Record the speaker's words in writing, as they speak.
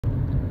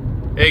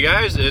Hey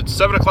guys, it's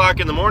 7 o'clock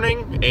in the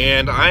morning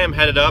and I am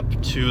headed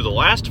up to the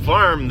last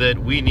farm that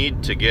we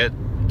need to get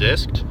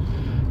disked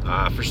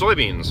for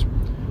soybeans.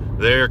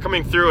 They're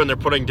coming through and they're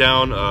putting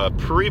down a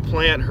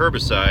pre-plant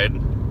herbicide,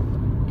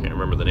 can't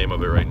remember the name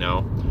of it right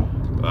now,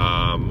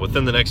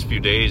 within the next few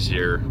days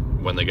here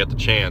when they get the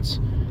chance.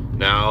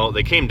 Now,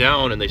 they came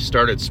down and they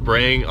started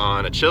spraying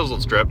on a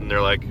chisel strip and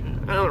they're like,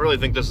 I don't really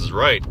think this is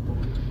right.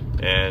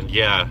 And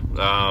yeah,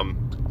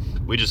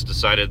 we just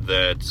decided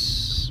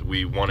that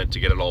we wanted to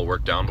get it all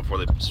worked down before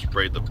they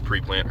sprayed the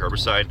pre-plant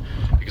herbicide,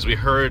 because we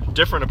heard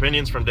different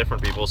opinions from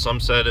different people. Some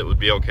said it would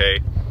be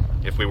okay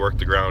if we worked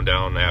the ground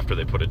down after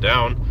they put it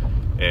down,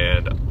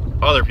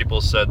 and other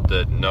people said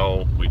that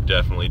no, we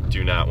definitely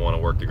do not want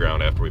to work the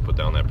ground after we put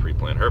down that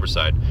pre-plant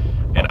herbicide.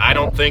 And I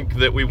don't think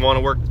that we want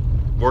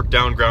to work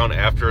down ground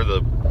after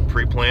the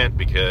pre-plant,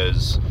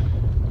 because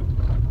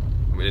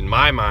in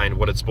my mind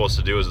what it's supposed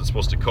to do is it's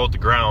supposed to coat the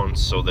ground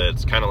so that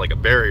it's kind of like a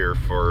barrier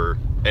for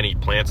any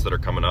plants that are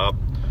coming up,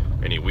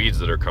 any weeds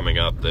that are coming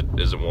up that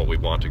isn't what we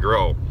want to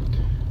grow.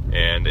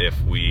 And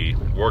if we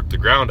work the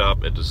ground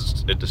up, it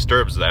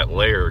disturbs that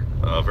layer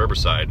of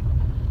herbicide.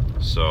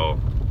 So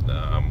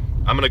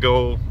I'm gonna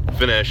go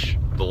finish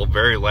the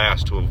very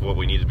last of what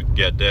we need to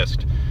get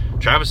disked.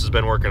 Travis has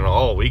been working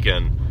all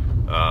weekend.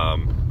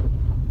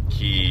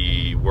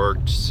 He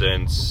worked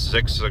since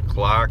 6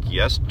 o'clock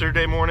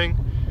yesterday morning,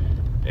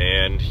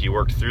 and he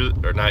worked through,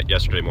 or not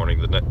yesterday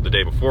morning, the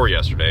day before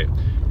yesterday,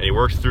 and he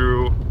worked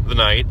through the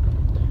night,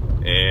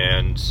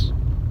 and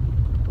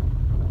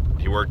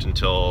he worked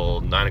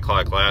until 9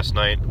 o'clock last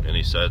night, and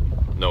he said,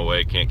 no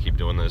way, can't keep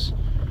doing this.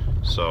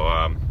 So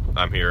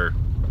I'm here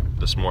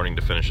this morning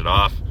to finish it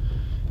off,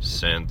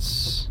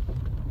 since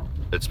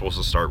it's supposed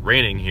to start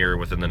raining here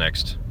within the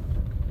next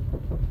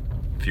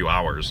few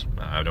hours.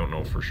 I don't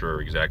know for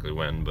sure exactly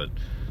when, but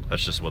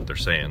that's just what they're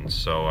saying.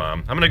 So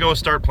I'm gonna go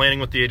start planting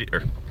with the 80,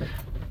 or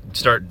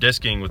start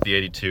disking with the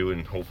 82,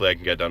 and hopefully I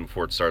can get done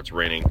before it starts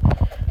raining.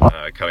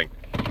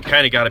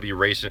 Kind of got to be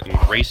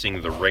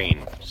racing the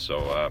rain.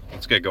 So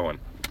let's get going.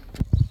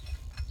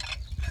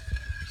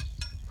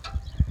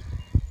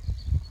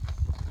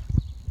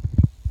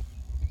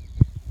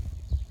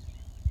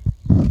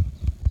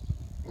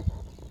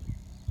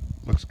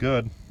 Looks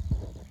good.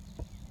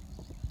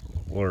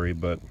 Blurry,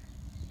 but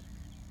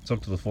it's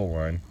up to the full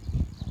line.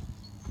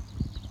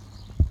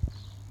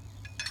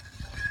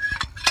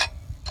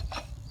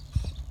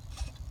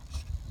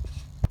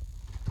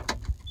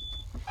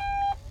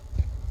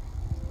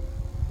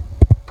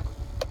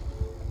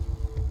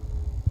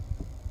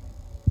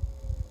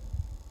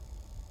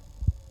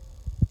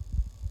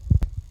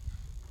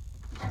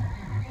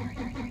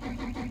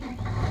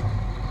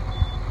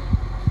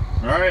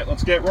 All right,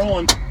 let's get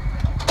rolling.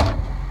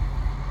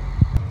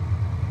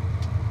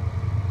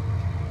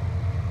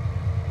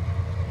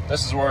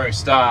 This is where he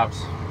stopped.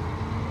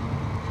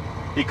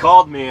 He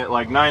called me at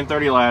like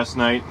 9:30 last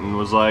night and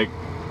was like,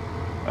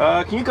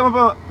 can you come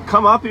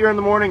up here in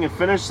the morning and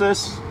finish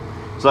this?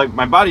 It's like,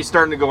 my body's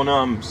starting to go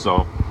numb,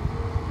 so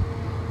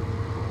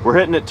we're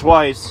hitting it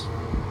twice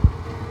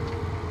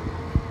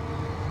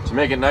to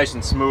make it nice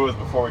and smooth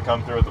before we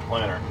come through with the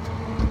planter.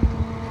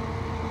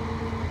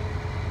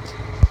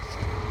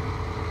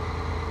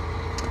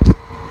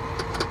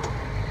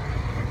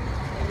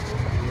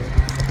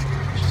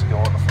 Just go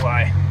on the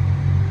fly.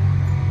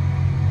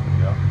 There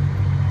we go.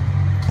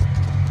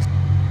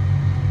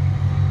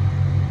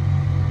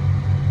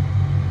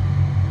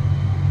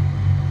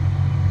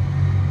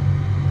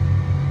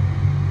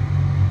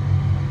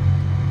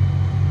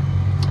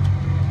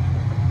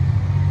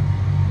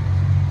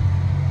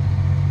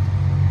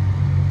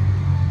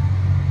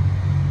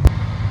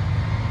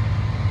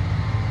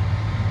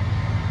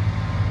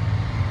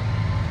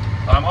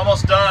 I'm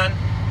almost done.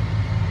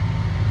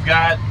 We've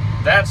got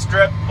that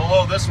strip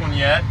below this one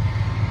yet,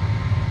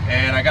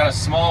 and I got a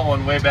small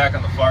one way back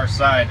on the far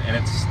side, and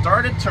it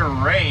started to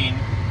rain,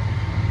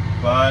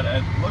 but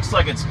it looks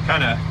like it's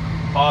kind of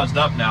paused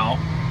up now.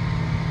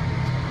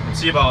 You can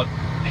see about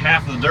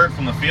half of the dirt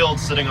from the field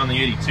sitting on the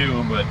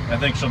 82, but I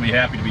think she'll be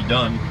happy to be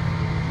done.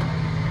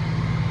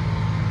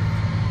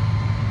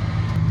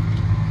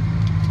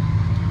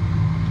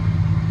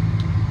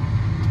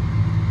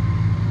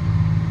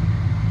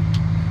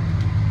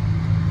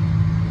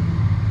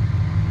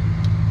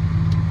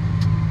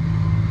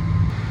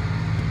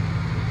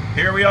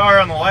 Here we are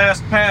on the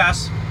last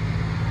pass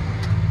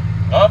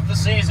of the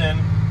season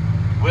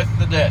with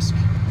the disc.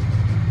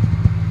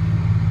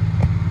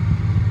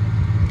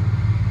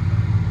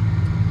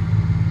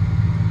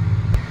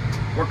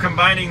 We're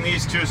combining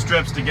these two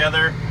strips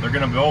together. They're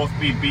going to both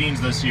be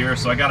beans this year,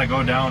 so I got to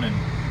go down and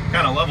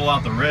kind of level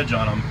out the ridge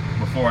on them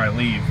before I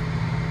leave.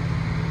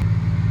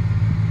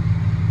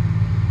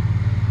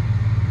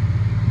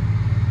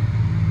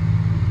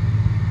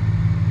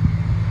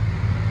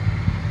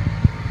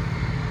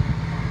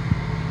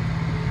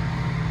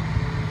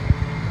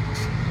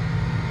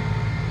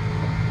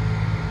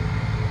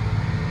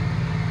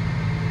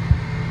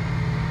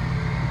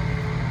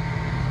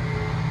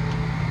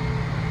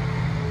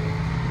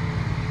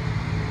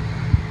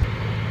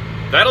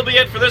 That'll be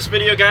it for this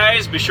video,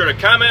 guys. Be sure to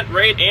comment,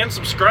 rate, and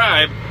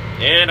subscribe,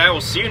 and I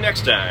will see you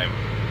next time.